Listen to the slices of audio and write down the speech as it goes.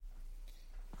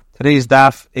Today's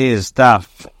daf is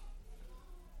daf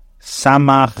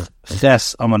Samach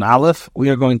Ches Amon Aleph.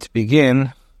 We are going to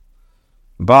begin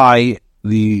by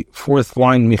the fourth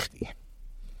line, Michti.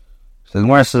 So the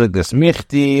Gemara says like this: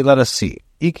 Michti, let us see.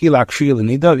 Iki lakshil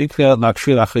nida, iki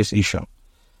lakshil achis isha.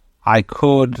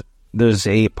 There's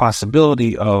a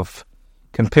possibility of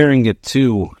comparing it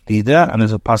to nida, and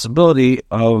there's a possibility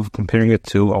of comparing it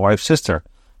to a wife's sister.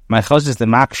 My chaz is the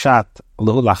makshat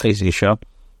lehu lachis isha.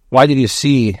 Why did you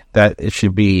see that it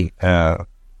should be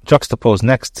juxtaposed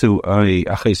next to a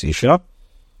achis isha?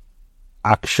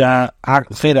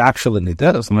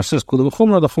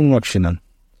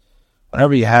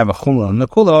 Whenever you have a chumrah and a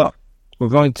kula, we're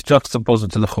going to juxtapose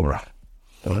it to the chumrah.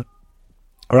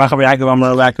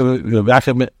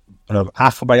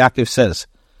 Yaakov says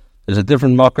there's a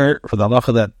different makar for the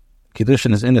halacha that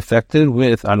Kidushin is ineffective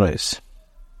with arois.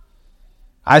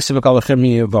 I can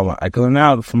learn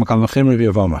out from a kalvachim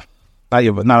v'yavoma,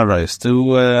 not arois,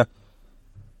 to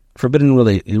forbidden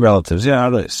relatives. Yeah,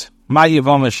 arois. My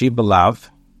yavoma she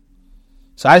belav.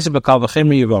 So I said kalvachim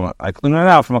v'yavoma. I can learn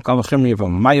out from a kalvachim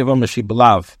v'yavoma. My yavoma she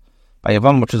belav. By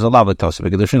yavoma, which is a lav l'tosa.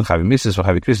 Kidushin chavi mises or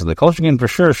chavi krisis. The kosher for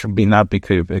sure should be not be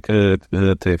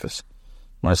tefus.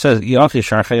 When it says yachi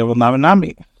sharcha yavel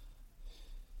nami.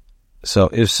 So,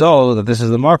 if so, that this is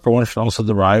the marker, one should also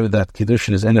derive that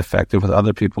Kiddushin is ineffective with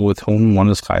other people with whom one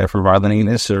is chayav for violating an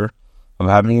isser of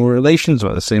having relations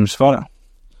with the same svara.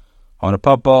 On a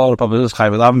papa is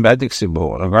chayav elavim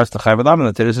b'ediksibu. In regards to chayav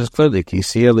elavim, the Torah says clearly, ki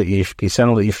siya le'ish, ki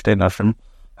senu le'ish te nashim,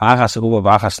 ha'achas ha'uva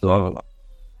v'achas lo'av.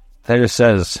 The Torah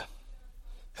says,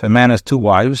 if a man has two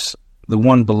wives, the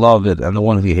one beloved and the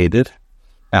one he hated.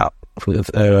 Now,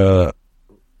 the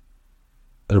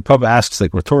Papa asks,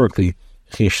 like rhetorically,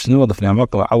 is there one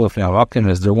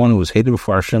who was hated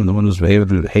before Hashem, the one who was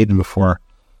hated before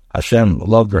Hashem,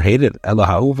 loved or hated? Rather,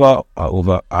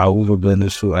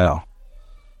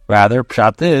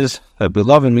 pshat is that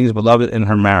beloved means beloved in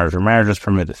her marriage. Her marriage is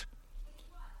permitted.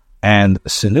 And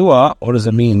sinua, what does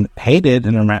it mean? Hated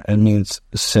in her marriage. It means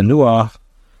sinua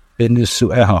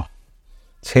b'nisu'eha.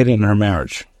 It's hated in her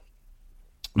marriage.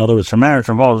 In other words, her marriage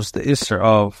involves the isser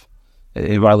of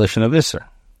a violation of isser.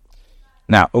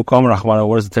 Now, Ukom Rachmana,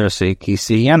 what does the Torah say? Ki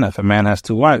siyena, if a man has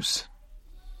two wives.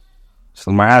 So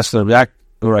the Gemara asks, Rabbi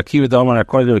Akiva,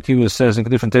 according to Akiva, it says in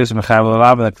Kidushin Tevis Mechav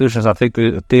Alav, and the Kidushin is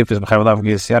Tevis Mechav Alav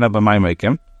Ki siyena b'may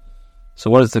mekim. So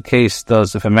what is the case?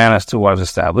 Does if a man has two wives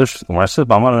established? The Gemara says,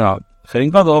 B'amar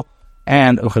Cherin Gadol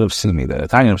and Uchad Simi. The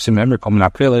Tanya of Simi Emir Kom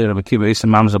Nakrele Rabbi Akiva Isam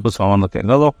Mamza Bus B'amar Lekein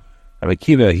Gadol. Rabbi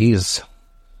Akiva, he's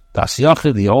Das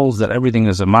Yachid. He holds that everything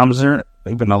is a mamzer.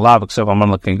 Even Allah, except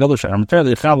Aman Lakin Galush, and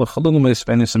materially Chalach Chalugum is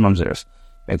Spanish and Mamzers.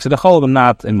 Makes it a Chalug, but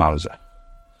not in Mamzer.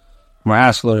 We're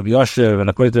asked Rabbi Yoshev, and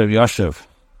according to Rabbi Yoshev,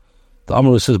 the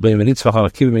Amru says, B'yimenitzvach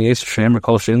al-Akiv ben-Yisr she'emer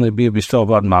kol she'in li b'yishtol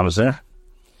about Mamzer.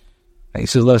 And he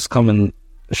says, let us come and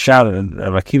shout at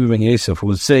Rabbi Akiva ben Yosef, who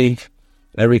would say, in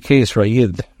every case where a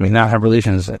Yid may not have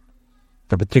relations with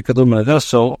a particular woman that does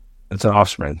so, it's an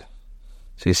offspring.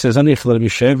 So he says, Ani Chal Rabbi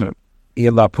Yoshev,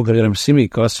 Yillah Pukar Yerim Simi,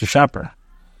 Kos Shaper.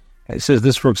 He says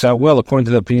this works out well according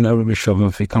to the opinion of Rabbi Shavim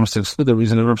if he comes to exclude the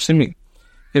reason of Rabbi Simi.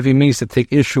 If he means to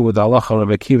take issue with Allah or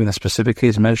Rabbi Akiva in the specific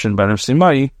case mentioned by Rabbi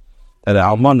Simai, that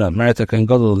Almana, Marita, and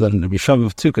Gadol, then Rabbi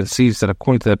Shavim too concedes that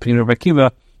according to the opinion of Rabbi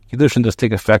Akiva, Kiddushin does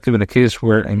take effective in a case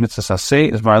where a mitzvah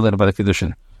saseh is violated by the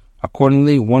Kiddushin.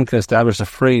 Accordingly, one can establish the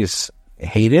phrase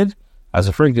hated as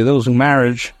referring to those whose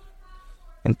marriage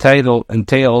entailed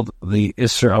the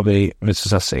isser of a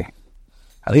mitzvah saseh.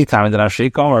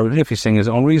 If he's saying his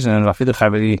own reason, and how are you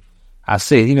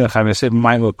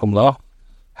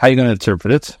going to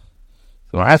interpret it? So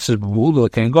our answer is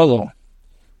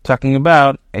talking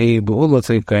about a bu'ula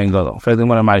to kain gadol.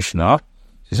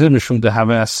 He says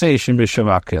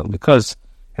because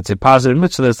it's a positive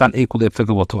mitzvah that's not equally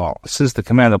applicable to all. Since the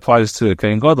command applies to a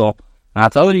kain gadol,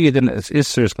 not the other yidin, its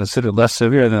isser is considered less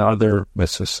severe than other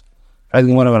mitzvahs.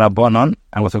 And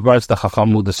with regards to the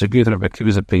Chacham who disagreed with Rabbi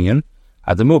Akiva's opinion,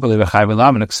 and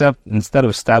except instead of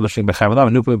establishing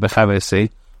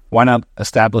why not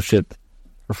establish it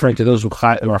referring to those who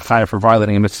are chayav for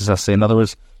violating a mitzvah? In other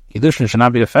words, Kiddushin should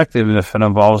not be effective if it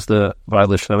involves the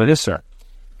violation of an isser.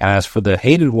 And as for the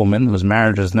hated woman whose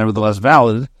marriage is nevertheless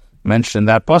valid, mentioned in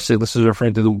that pasuk, this is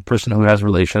referring to the person who has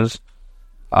relations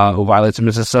who violates a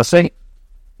mitzvah. So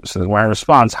the Gemara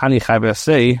responds, Hani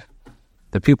chayv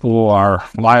the people who are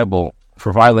liable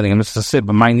for violating a mitzvah,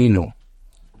 but my ninu.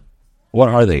 What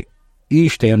are they?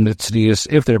 If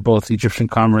they're both Egyptian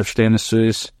commerce,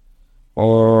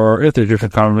 or if they're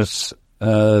Egyptian commerce,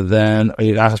 then so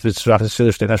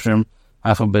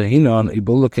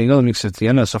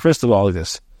first of all,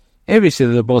 this If you see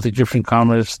that they're both Egyptian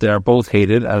commerce, they are both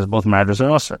hated, as both marriages are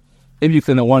also. If you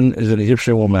think that one is an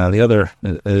Egyptian woman and the other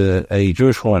a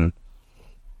Jewish woman,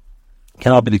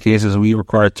 cannot be the case as we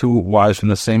require two wives from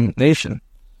the same nation.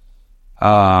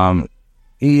 So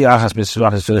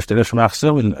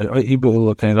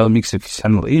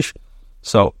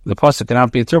the pasuk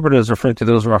cannot be interpreted as referring to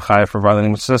those who are chayav for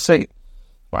violating what's say.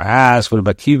 Whereas with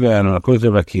Bakiva and according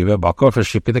to Bakiva,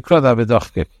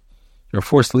 you're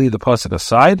forced to leave the pasuk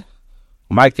aside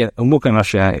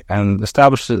and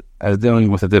establish it as dealing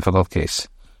with a difficult case.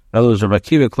 In other words, Rabbi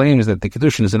Kiva claims that the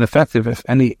Kidushin is ineffective if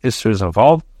any Isser is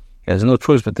involved. He has no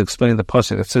choice but to explain the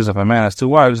pasuk that says if a man has two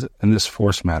wives in this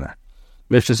forced manner.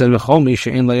 Mishnah said, in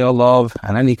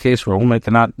any case where a woman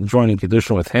cannot join in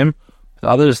Kidushin with him, with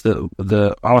others,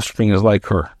 the offspring is like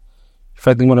her.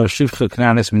 What do you know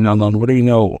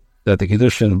that the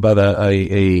Kidushin by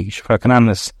a Shifra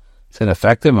Kananis is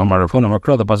ineffective? The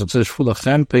pasuk says,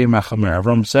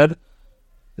 Avram said,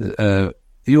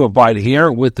 you abide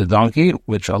here with the donkey,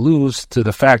 which alludes to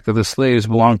the fact that the slaves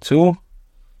belong to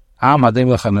a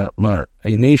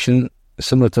nation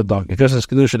similar to a donkey. Just as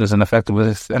Kidushin is ineffective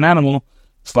with an animal,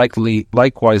 it's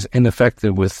likewise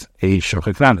ineffective with a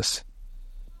Shifra Kananis.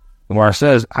 The Gemara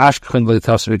says,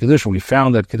 we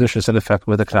found that Kidushin is ineffective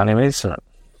with a Knani Meisar.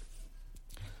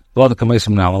 What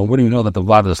do you know that the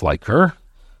Vlad is like her?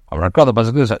 The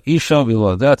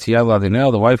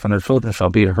wife and her children shall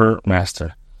be her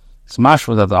master. It's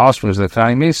mashma that the offspring is the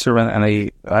Knani Meisar and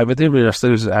a Ibadibri are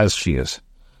slaves as she is.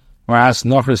 Whereas,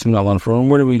 where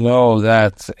do we know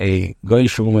that a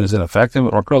Goyish woman is ineffective?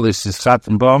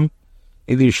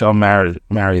 Either you shall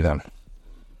marry them.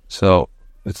 So,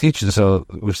 which teaches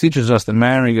us that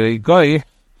marrying a goy is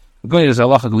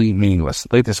halachically meaningless.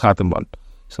 Latest chatam.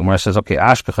 So Gemara says, okay,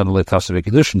 ashkachan le'tasav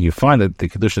Kidushin. You find that the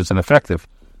Kidushin is ineffective.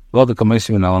 Where do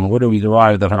we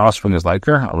derive that her offspring is like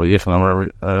her?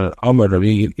 Amar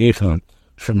Rabbi Yechon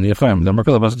from Yechon. The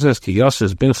Merkabah pasuk says, "Ki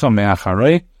yasser bincha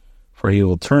me'acharei," for he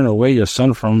will turn away your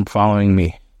son from following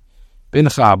me.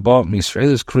 Bincha abba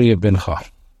misrael is kriya bincha.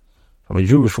 From a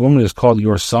Jewish woman is called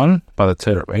your son by the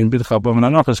Torah. Ein bincha abba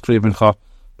menanoch is kriya bincha.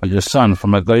 But your son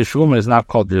from a Goyish woman is not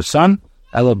called your son,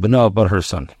 Ella B'no, but her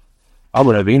son.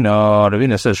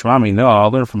 Ravina says, Shmami, no,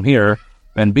 I'll learn from here.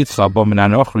 Ben Bitcha Bo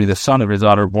Minanochri, the son of his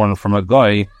daughter born from a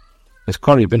Goy, is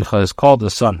Kari Bincha, is called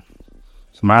the son.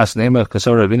 So Maras Nema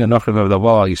Kasor Ravina Nochri of the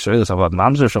Wall, Yisraelis Avad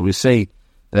Mamzer, shall we say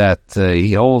that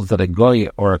he holds that a Goy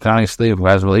or a Canaan slave who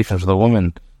has relations with a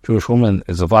woman, Jewish woman,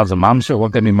 is a Vlad's a Mamzer?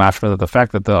 What can be mashma that the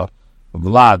fact that the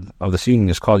Vlad of this union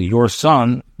is called your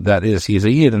son, that is, he is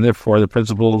a Yid, and therefore the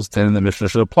principles in the Mishnah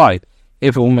should apply.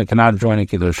 If a woman cannot join in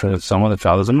Kiddush with someone, the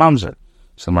child is a mamzer.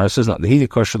 So Mara says, no, the Hidi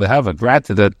Kosh Leheva,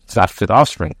 granted that it's not fit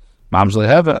offspring. Mamzer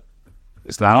Leheva,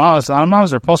 it's not a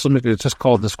mamzer, possible it's just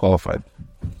called disqualified.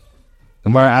 The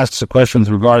Mara asks a question with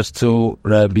regards to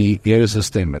Rabbi Yehuda's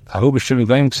statement.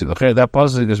 That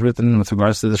positive is written with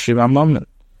regards to the Shiva moment.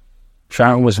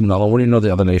 Sharon was Minala. What do you know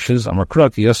the other nations? Amar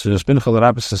Kruk, yes, there's been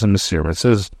Chalarabisis and Misir. It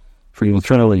says, for you will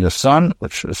turn away your son,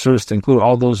 which serves to include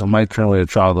all those who might turn away a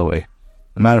child away,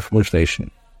 no matter from which nation.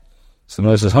 So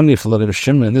the says, Honey, for the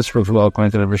Shimon, and this works well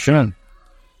according to the Shimon.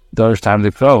 The time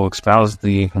the Crow espoused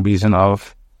the reason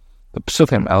of the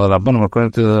Psukim, El Rabbanim,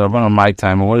 according to the Rabbanim, my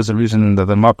time. And what is the reason that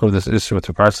the mark of this is with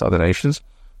regards to other nations?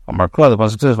 Amar Kruk, the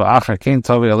Pasuk says, V'achar kein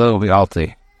tavi alel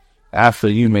v'alti. After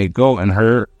you may go and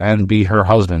her and be her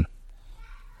husband.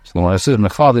 So when it says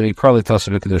Mechal, they probably tell us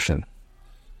about Kidushin.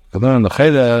 Because then in the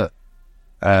Cheda,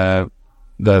 that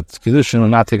Kidushin will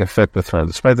not take effect with her,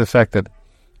 despite the fact that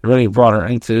he already brought her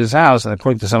into his house, and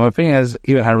according to some opinions,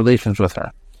 even had relations with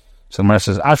her. So Mar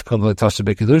says, Ashkal le tell us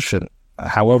about Kidushin.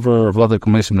 However, Vlad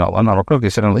Kumesim not one hour cook, he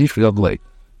said, in other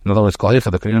words, Kalicha,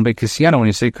 the Korean by Kisiana, when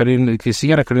you say Korean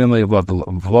Korean lay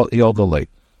Vlad Yod the lake.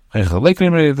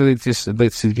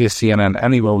 Kisiana, and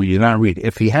anywhere we do not read.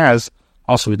 If he has,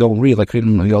 also, we don't read like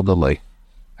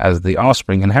as the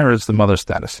offspring inherits the mother's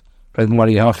status.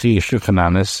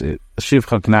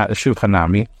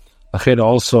 Shivchanami,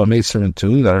 also a maidservant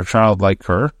too, that a child like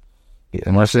her. She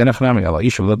said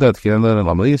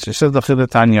the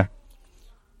Tanya.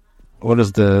 What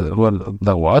is the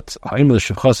what?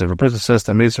 If a person says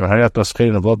to a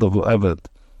maidservant,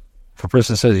 if a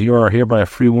person says you are hereby a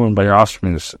free woman by your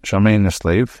offspring, shamain a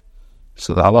slave.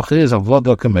 So the halacha is a vlad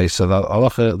kamei. So the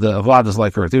halacha, the vlad is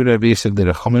like her.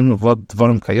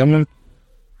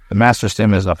 The master's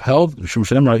statement is upheld.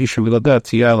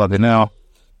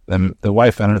 Then the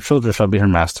wife and her children shall be her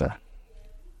master.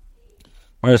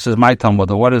 Where it says my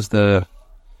Talmud, what's the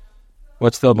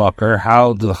bakar?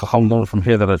 How do the chacham learn from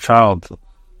here that a child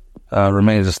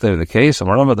remains a slave of the case?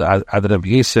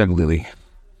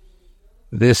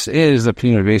 This is the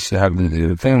opinion of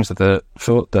the things that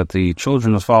the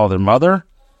children must follow their mother,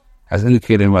 as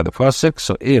indicated by the pasuk.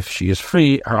 So if she is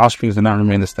free, her offspring do not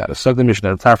remain in the status. So the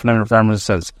Mishnah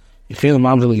says,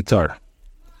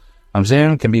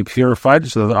 Mamzerim can be purified,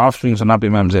 so that the offspring will not be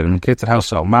mamzerim. In case how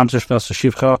so?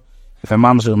 If a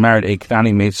mamzer married a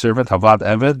Knani maidservant, havad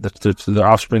eved, the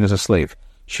offspring is a slave.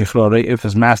 Shichlore, if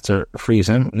his master frees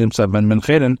him, nimsa ben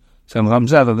cheden, so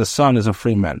the son is a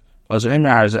free man. Is Evan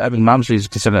Mamzer is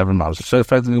considered Evan Mamzer. So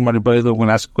effectively, when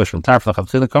I ask a question, Tarf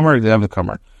the Kamer, the Evan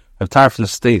Kamer. If Tarf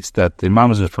states that the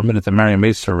Mamzer is permitted to marry a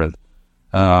maidservant,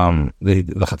 the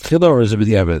Chatchila, or is it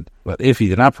the Evid? But if he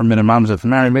did not permit a Mamzer to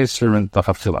marry a maidservant, the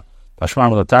Chatchila. Tashman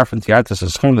with the Tarf and Tiatis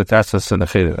is Chum, the Tassis and the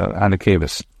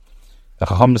Kavis. The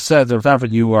Chacham said that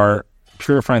Tarf, you are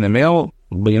purifying the male,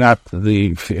 but you're not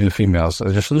the females. So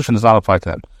the solution does not apply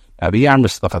to them. If he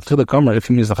means the Chatchila,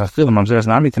 Mamzer is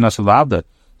not meeting us to Lavda.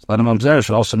 So let a mamzer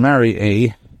should also marry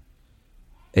a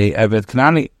Eved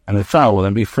Knani, and the child will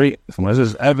then be free. When it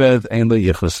says Eved and the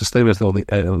Yichus, the slave is the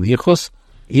Yichus,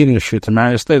 even if she were to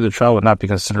marry a slave, the child would not be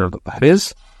considered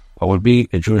his, but would be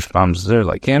a Jewish mamzer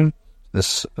like him.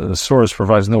 This source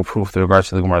provides no proof with regards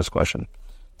to the Gemara's question.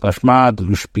 Somebody's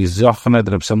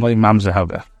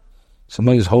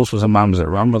host was a mamzer.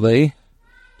 Ramalei,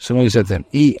 somebody said to him,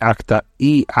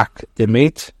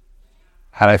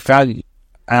 had I found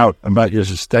out about your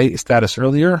status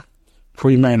earlier, before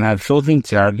you married and had children,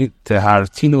 to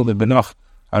hartinu lebenoch,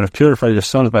 I would have purified your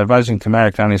sons by advising to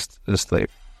marry a slave.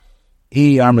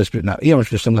 What does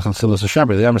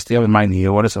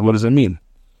it mean?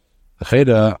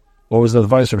 What was the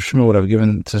advice of Shmuel would have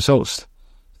given to his host?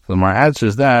 The Gemara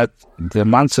answers that the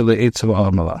mansele eitzav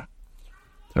alamala.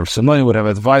 Rav Simon would have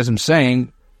advised him,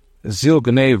 saying, "Zil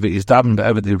ganev is dabim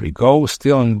be'eved ivri. Go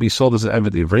steal and be sold as an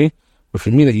eved ivri." Which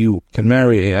would mean that you can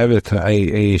marry a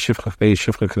shifcha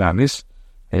kananis,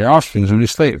 and your offspring will be a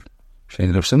slave. But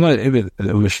in the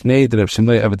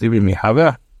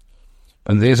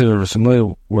days of Rav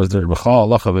Simon was there b'chal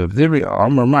halacha of eved ivri.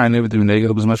 Amar mine eved ivri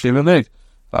negel was much even leg.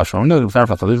 Now, Rabbi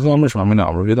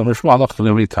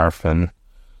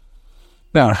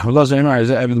Emar is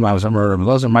eved mamzer. Rabbi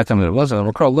Lazar, my time Rabbi Lazar.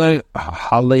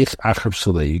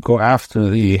 You go after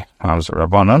the mamzer.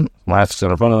 Rabbanon. My ask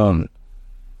Rabbanon.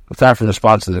 After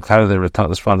response to how do they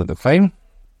respond to the claim?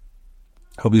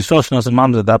 He'll be so knows the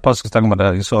mamzer. That pasuk is talking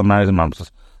about Yisrael marries the mamzer.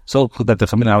 So that the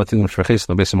chamin avatim shvechis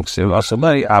the basic muksiv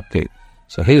asalei update.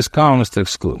 So his column is to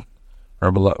exclude.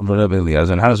 Rabbi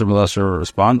Eliezer. And how does Rabbi Eliezer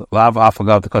respond? Lav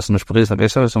afagav the custom shvechis the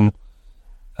basic.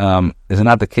 Is it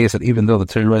not the case that even though the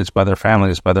Torah writes by their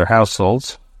families, by their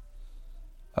households,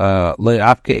 lay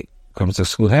apke comes to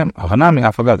exclude him? Hanami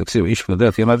afagav the ksiv ish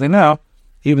v'ledet yamad now.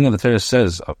 Even though the Torah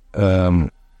says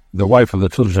the wife of the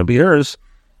children shall be hers,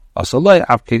 so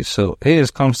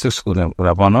his comes to exclude him.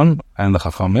 Rabbanon and the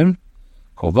Chachamim,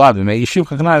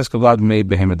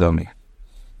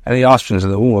 any offspring of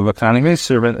the womb of a Knani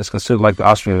maidservant is considered like the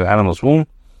offspring of an animal's womb.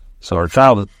 So our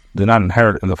child do not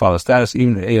inherit in the father's status,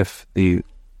 even if the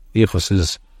Yichus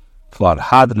is flawed.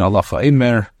 Had and Allah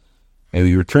May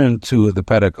we return to the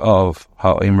pedic of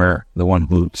how Eimer, the one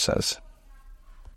who says.